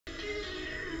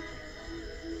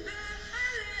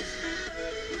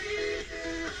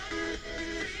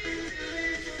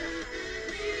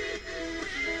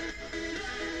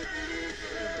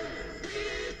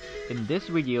In this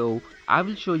video, I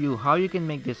will show you how you can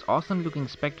make this awesome looking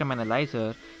spectrum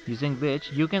analyzer using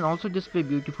which you can also display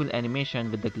beautiful animation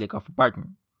with the click of a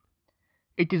button.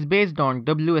 It is based on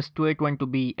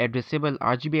WS2812B Addressable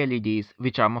RGB LEDs,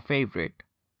 which are my favorite.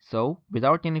 So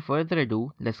without any further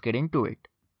ado, let's get into it.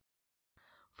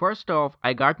 First off,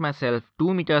 I got myself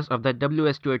 2 meters of the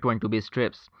WS2812B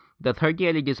strips, the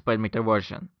 30 LEDs per meter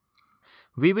version.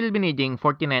 We will be needing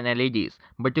 49 LEDs,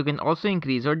 but you can also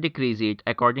increase or decrease it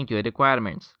according to your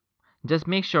requirements. Just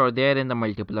make sure they are in the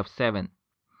multiple of 7.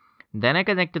 Then I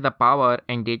connected the power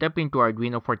and data pin to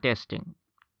Arduino for testing.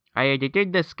 I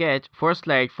edited the sketch for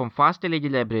slide from Fast LED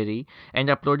library and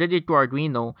uploaded it to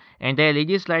Arduino, and the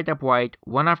LEDs light up white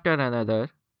one after another,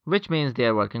 which means they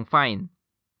are working fine.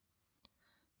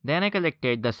 Then I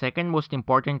collected the second most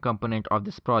important component of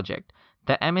this project,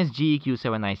 the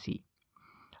MSGEQ7 IC.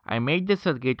 I made this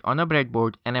circuit on a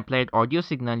breadboard and applied audio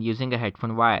signal using a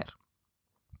headphone wire.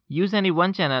 Use any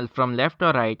one channel from left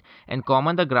or right and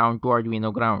common the ground to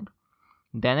Arduino ground.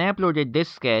 Then I uploaded this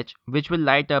sketch, which will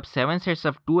light up 7 sets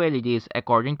of 2 LEDs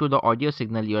according to the audio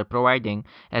signal you are providing,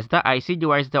 as the IC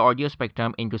divides the audio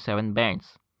spectrum into 7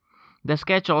 bands. The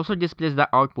sketch also displays the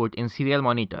output in serial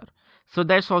monitor, so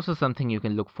that's also something you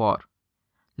can look for.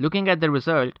 Looking at the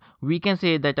result, we can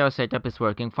say that our setup is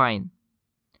working fine.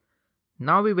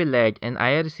 Now we will add an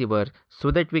IR receiver so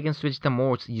that we can switch the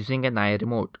modes using an IR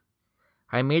remote.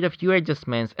 I made a few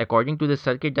adjustments according to the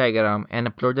circuit diagram and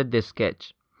uploaded this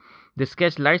sketch. The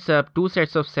sketch lights up 2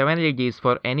 sets of 7 LEDs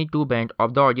for any 2 band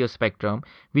of the audio spectrum,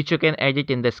 which you can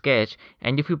edit in the sketch,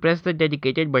 and if you press the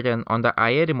dedicated button on the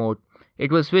IR remote,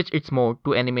 it will switch its mode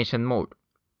to animation mode.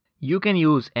 You can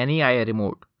use any IR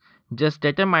remote. Just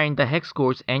determine the hex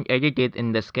codes and edit it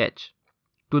in the sketch.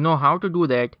 To know how to do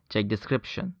that, check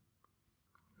description.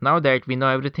 Now that we know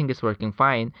everything is working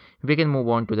fine, we can move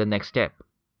on to the next step.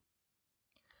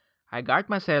 I got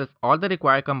myself all the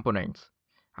required components.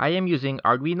 I am using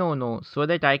Arduino Uno so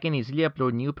that I can easily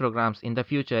upload new programs in the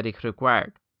future if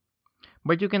required.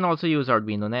 But you can also use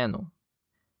Arduino Nano.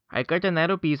 I cut a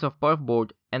narrow piece of perf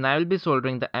board and I will be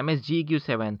soldering the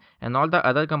MSGEQ7 and all the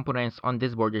other components on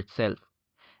this board itself.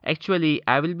 Actually,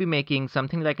 I will be making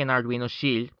something like an Arduino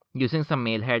shield using some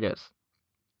male headers.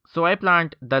 So I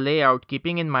planned the layout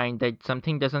keeping in mind that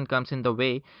something doesn't come in the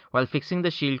way while fixing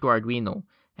the shield to Arduino,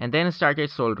 and then started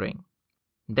soldering.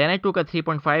 Then I took a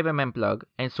 3.5 mm plug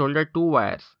and soldered 2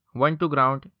 wires, one to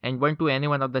ground and one to any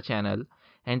one of the channel,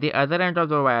 and the other end of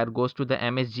the wire goes to the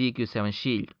MSGEQ7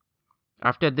 shield.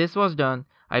 After this was done,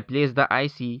 I placed the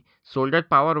IC, soldered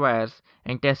power wires,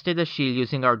 and tested the shield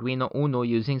using Arduino Uno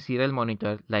using serial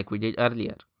monitor like we did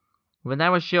earlier. When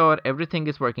I was sure everything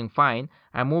is working fine,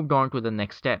 I moved on to the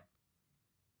next step.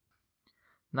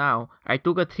 Now, I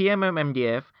took a 3 mm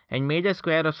MDF and made a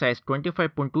square of size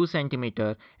 25.2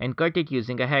 cm and cut it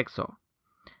using a hacksaw.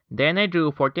 Then I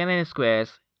drew 49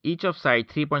 squares, each of size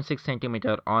 3.6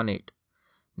 cm on it.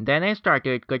 Then I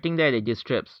started cutting the LED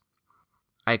strips.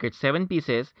 I cut 7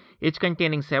 pieces, each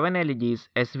containing 7 LEDs,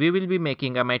 as we will be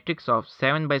making a matrix of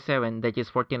 7 by 7, that is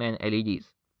 49 LEDs.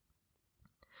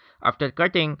 After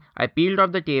cutting, I peeled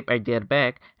off the tape at their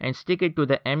back and stick it to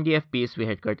the MDF piece we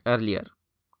had cut earlier.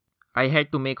 I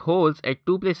had to make holes at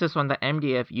 2 places on the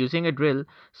MDF using a drill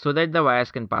so that the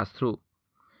wires can pass through.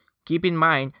 Keep in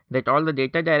mind that all the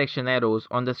data direction arrows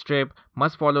on the strip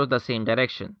must follow the same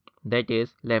direction, that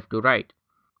is, left to right.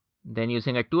 Then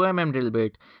using a 2 mm drill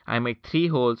bit, I made 3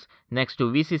 holes next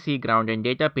to VCC, ground and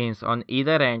data pins on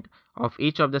either end of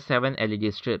each of the 7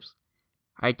 LED strips.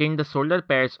 I tinned the solder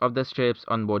pads of the strips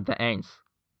on both the ends.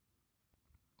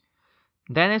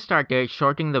 Then I started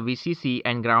shorting the VCC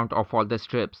and ground of all the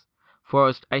strips.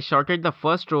 First, I shorted the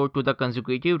first row to the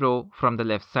consecutive row from the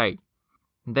left side.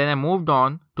 Then I moved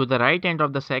on to the right end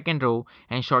of the second row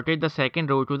and shorted the second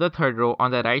row to the third row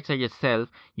on the right side itself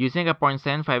using a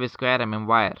 0.75 square mm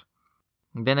wire.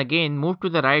 Then again moved to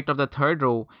the right of the third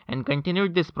row and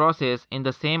continued this process in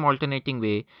the same alternating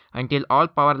way until all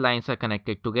power lines are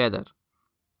connected together.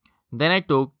 Then I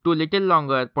took 2 little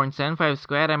longer 0.75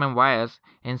 square mm wires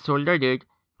and soldered it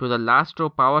to the last row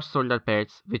power solder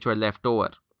pads which were left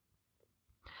over.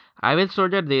 I will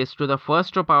solder this to the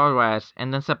first row power wires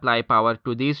and then supply power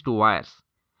to these 2 wires.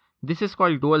 This is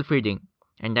called dual feeding,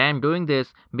 and I am doing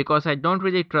this because I don't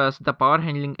really trust the power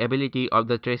handling ability of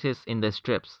the traces in the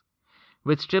strips.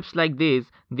 With strips like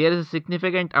these, there is a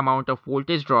significant amount of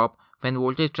voltage drop when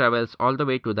voltage travels all the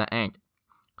way to the end.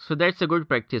 So that's a good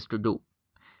practice to do.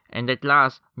 And at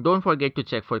last, don't forget to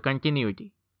check for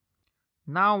continuity.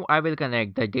 Now I will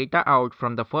connect the data out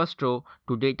from the first row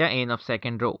to data in of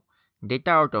second row,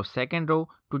 data out of second row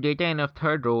to data in of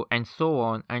third row, and so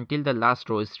on until the last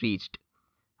row is reached.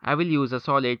 I will use a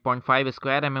solid 0.5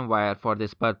 square mm wire for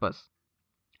this purpose.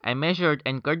 I measured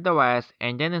and cut the wires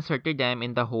and then inserted them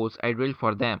in the holes I drilled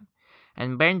for them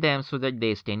and bent them so that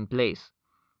they stay in place.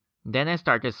 Then I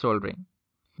started soldering.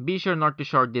 Be sure not to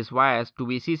short these wires to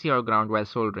VCC or ground while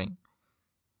soldering.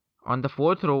 On the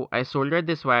fourth row, I soldered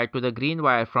this wire to the green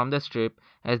wire from the strip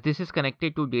as this is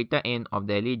connected to data in of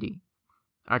the LED.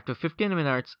 After 15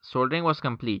 minutes, soldering was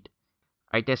complete.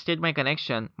 I tested my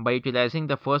connection by utilizing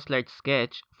the first light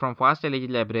sketch from Fast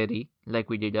LED library like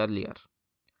we did earlier.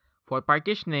 For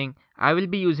partitioning, I will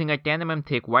be using a 10 mm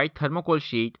thick white thermocol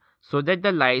sheet so that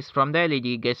the light from the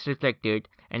LED gets reflected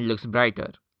and looks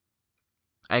brighter.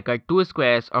 I cut two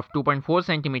squares of 2.4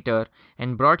 cm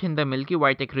and brought in the milky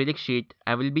white acrylic sheet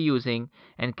I will be using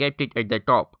and kept it at the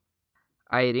top.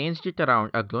 I arranged it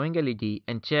around a glowing LED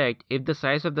and checked if the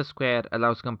size of the square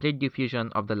allows complete diffusion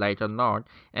of the light or not,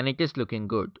 and it is looking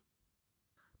good.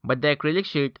 But the acrylic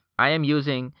sheet I am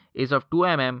using is of 2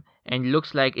 mm and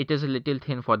looks like it is a little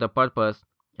thin for the purpose,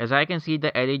 as I can see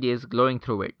the LEDs glowing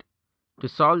through it. To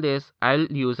solve this, I'll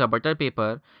use a butter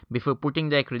paper before putting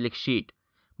the acrylic sheet,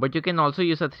 but you can also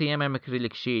use a 3 mm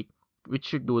acrylic sheet, which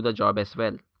should do the job as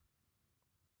well.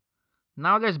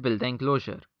 Now let's build the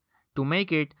enclosure. To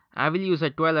make it, I will use a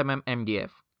 12 mm MDF.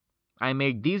 I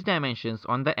made these dimensions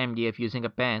on the MDF using a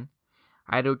pen.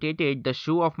 I rotated the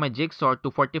shoe of my jigsaw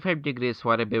to 45 degrees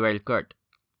for a bevel cut.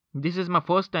 This is my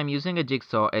first time using a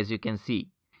jigsaw, as you can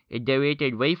see. It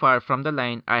deviated very far from the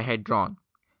line I had drawn.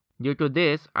 Due to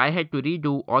this, I had to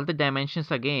redo all the dimensions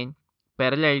again,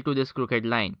 parallel to this crooked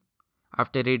line.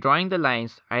 After redrawing the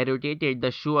lines, I rotated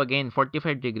the shoe again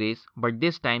 45 degrees, but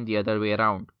this time the other way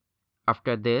around.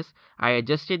 After this, I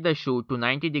adjusted the shoe to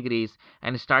 90 degrees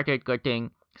and started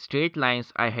cutting straight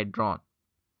lines I had drawn.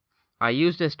 I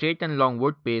used a straight and long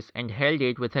wood piece and held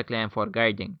it with a clamp for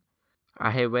guiding.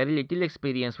 I have very little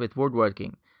experience with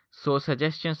woodworking, so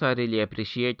suggestions are really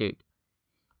appreciated.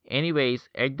 Anyways,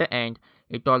 at the end,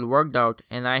 it all worked out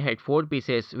and I had 4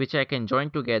 pieces which I can join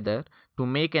together to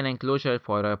make an enclosure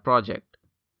for a project.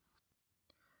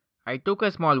 I took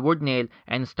a small wood nail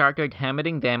and started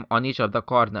hammering them on each of the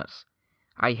corners.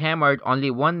 I hammered only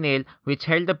one nail which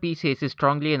held the pieces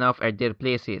strongly enough at their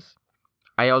places.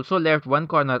 I also left one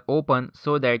corner open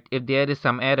so that if there is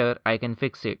some error, I can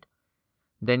fix it.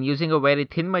 Then using a very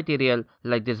thin material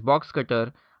like this box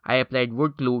cutter, I applied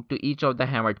wood glue to each of the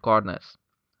hammered corners.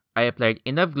 I applied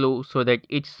enough glue so that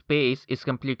each space is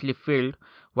completely filled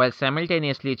while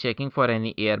simultaneously checking for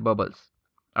any air bubbles.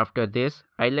 After this,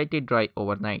 I let it dry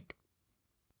overnight.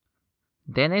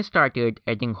 Then I started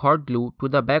adding hot glue to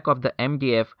the back of the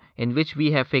MDF in which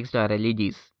we have fixed our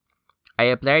LEDs. I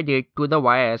applied it to the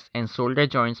wires and solder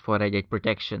joints for added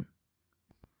protection.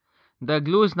 The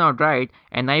glue is now dried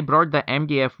and I brought the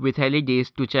MDF with LEDs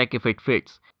to check if it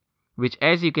fits, which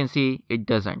as you can see, it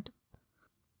doesn't.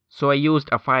 So I used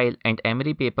a file and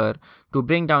emery paper to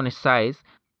bring down its size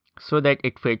so that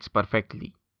it fits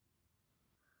perfectly.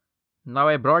 Now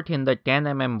I brought in the 10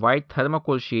 mm white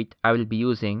thermocol sheet I will be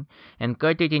using and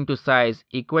cut it into size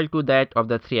equal to that of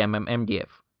the 3 mm MDF.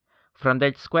 From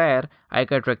that square, I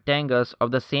cut rectangles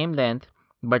of the same length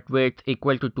but width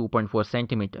equal to 2.4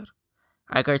 cm.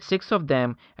 I cut 6 of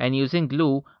them and using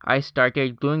glue, I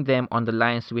started gluing them on the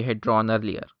lines we had drawn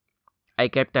earlier. I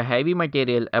kept a heavy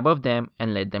material above them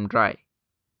and let them dry.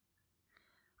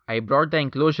 I brought the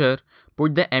enclosure,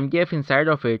 put the MDF inside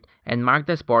of it and marked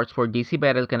the spots for DC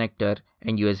barrel connector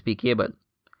and USB cable.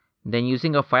 Then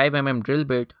using a 5 mm drill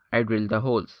bit, I drilled the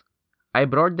holes. I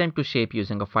brought them to shape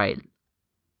using a file.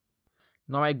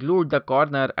 Now I glued the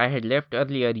corner I had left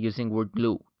earlier using wood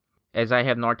glue. As I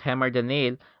have not hammered the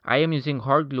nail, I am using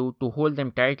hot glue to hold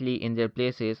them tightly in their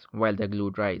places while the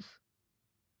glue dries.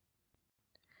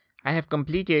 I have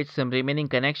completed some remaining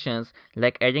connections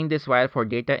like adding this wire for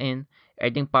data in,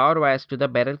 adding power wires to the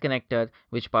barrel connector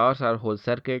which powers our whole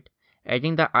circuit,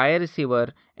 adding the IR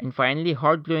receiver and finally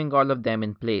hot gluing all of them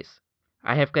in place.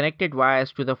 I have connected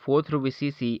wires to the 4 through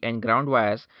VCC and ground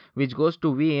wires which goes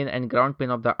to VIN and ground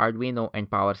pin of the Arduino and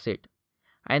power set.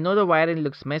 I know the wiring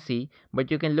looks messy,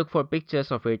 but you can look for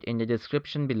pictures of it in the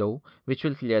description below which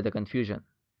will clear the confusion.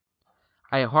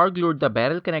 I hot glued the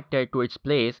barrel connector to its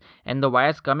place and the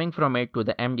wires coming from it to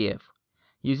the MDF.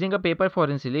 Using a paper for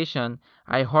insulation,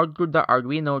 I hot glued the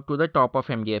Arduino to the top of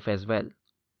MDF as well.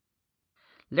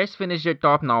 Let's finish the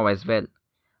top now as well.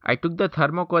 I took the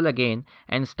thermocol again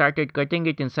and started cutting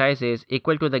it in sizes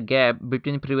equal to the gap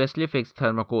between previously fixed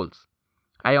thermocols.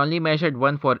 I only measured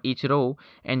one for each row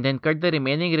and then cut the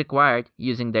remaining required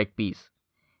using that piece.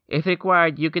 If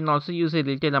required, you can also use a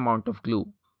little amount of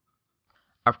glue.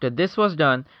 After this was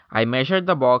done, I measured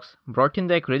the box, brought in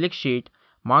the acrylic sheet,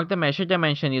 Mark the measure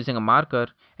dimension using a marker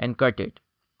and cut it.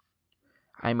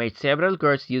 I made several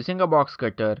cuts using a box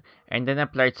cutter and then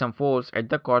applied some force at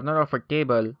the corner of a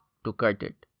table to cut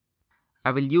it. I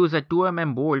will use a 2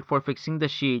 mm bolt for fixing the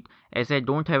sheet as I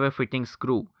don't have a fitting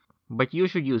screw, but you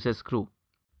should use a screw.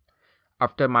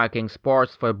 After marking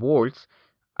spots for bolts,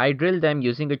 I drilled them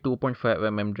using a 2.5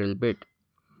 mm drill bit.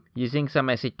 Using some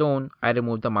acetone, I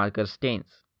removed the marker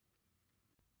stains.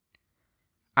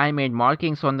 I made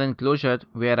markings on the enclosure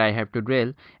where I have to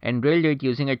drill and drilled it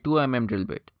using a 2 mm drill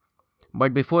bit.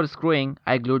 But before screwing,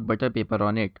 I glued butter paper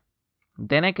on it.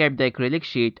 Then I kept the acrylic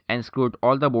sheet and screwed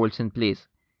all the bolts in place.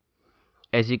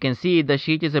 As you can see, the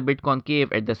sheet is a bit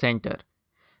concave at the center.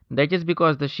 That is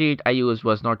because the sheet I used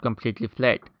was not completely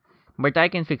flat, but I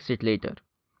can fix it later.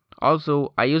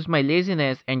 Also, I used my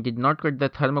laziness and did not cut the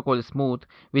thermocol smooth,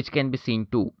 which can be seen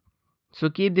too. So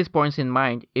keep these points in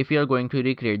mind if you are going to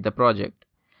recreate the project.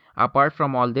 Apart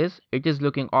from all this, it is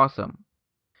looking awesome.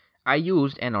 I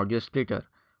used an audio splitter.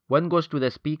 One goes to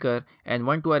the speaker and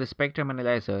one to our spectrum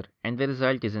analyzer, and the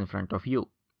result is in front of you.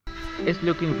 It's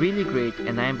looking really great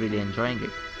and I am really enjoying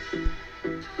it.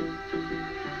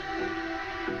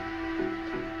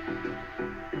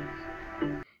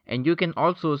 And you can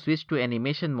also switch to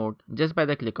animation mode just by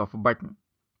the click of a button.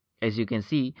 As you can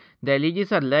see, the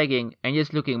LEDs are lagging and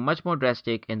is looking much more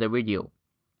drastic in the video.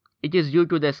 It is due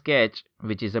to the sketch,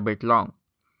 which is a bit long.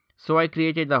 So I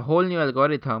created a whole new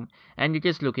algorithm and it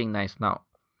is looking nice now.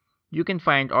 You can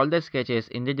find all the sketches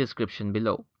in the description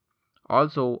below.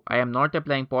 Also, I am not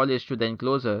applying polish to the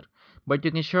enclosure, but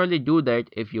you can surely do that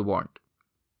if you want.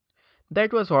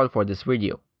 That was all for this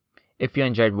video. If you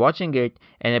enjoyed watching it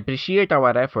and appreciate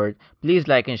our effort, please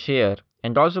like and share,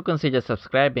 and also consider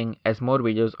subscribing as more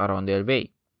videos are on their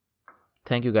way.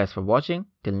 Thank you guys for watching.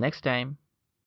 Till next time.